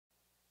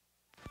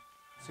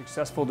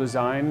Successful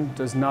design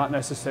does not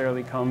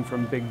necessarily come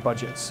from big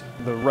budgets.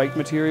 The right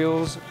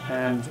materials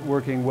and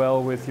working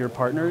well with your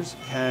partners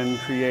can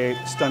create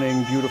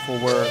stunning, beautiful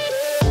work.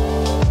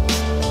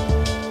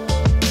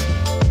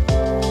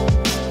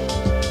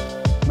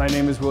 My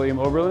name is William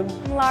Oberlin.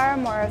 I'm Lara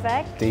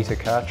Moravec. Dieter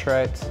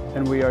Cartwright.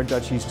 And we are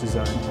Dutch East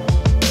Design.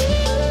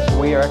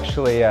 We are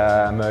actually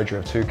a merger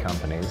of two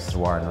companies,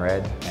 Warren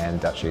Red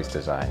and Dutch East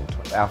Design.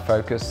 Our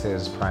focus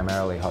is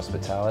primarily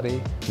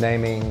hospitality,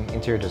 naming,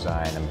 interior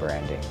design and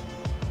branding.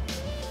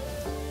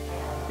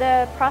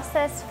 The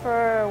process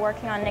for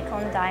working on Nickel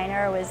and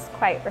Diner was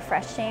quite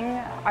refreshing.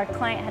 Our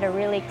client had a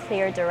really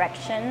clear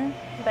direction,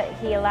 but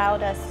he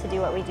allowed us to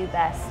do what we do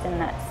best, and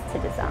that's to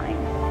design.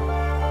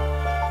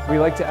 We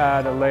like to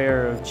add a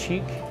layer of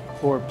cheek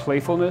or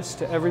playfulness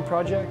to every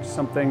project,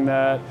 something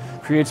that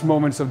creates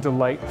moments of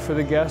delight for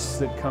the guests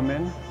that come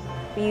in.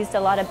 We used a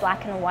lot of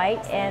black and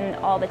white in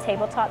all the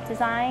tabletop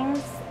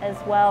designs, as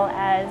well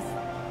as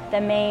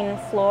the main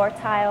floor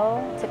tile.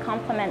 To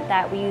complement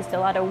that, we used a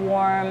lot of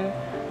warm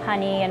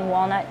honey and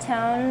walnut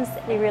tones.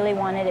 We really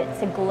wanted it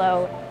to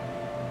glow.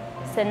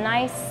 It's a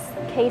nice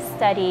case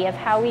study of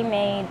how we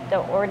made the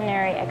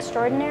ordinary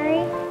extraordinary.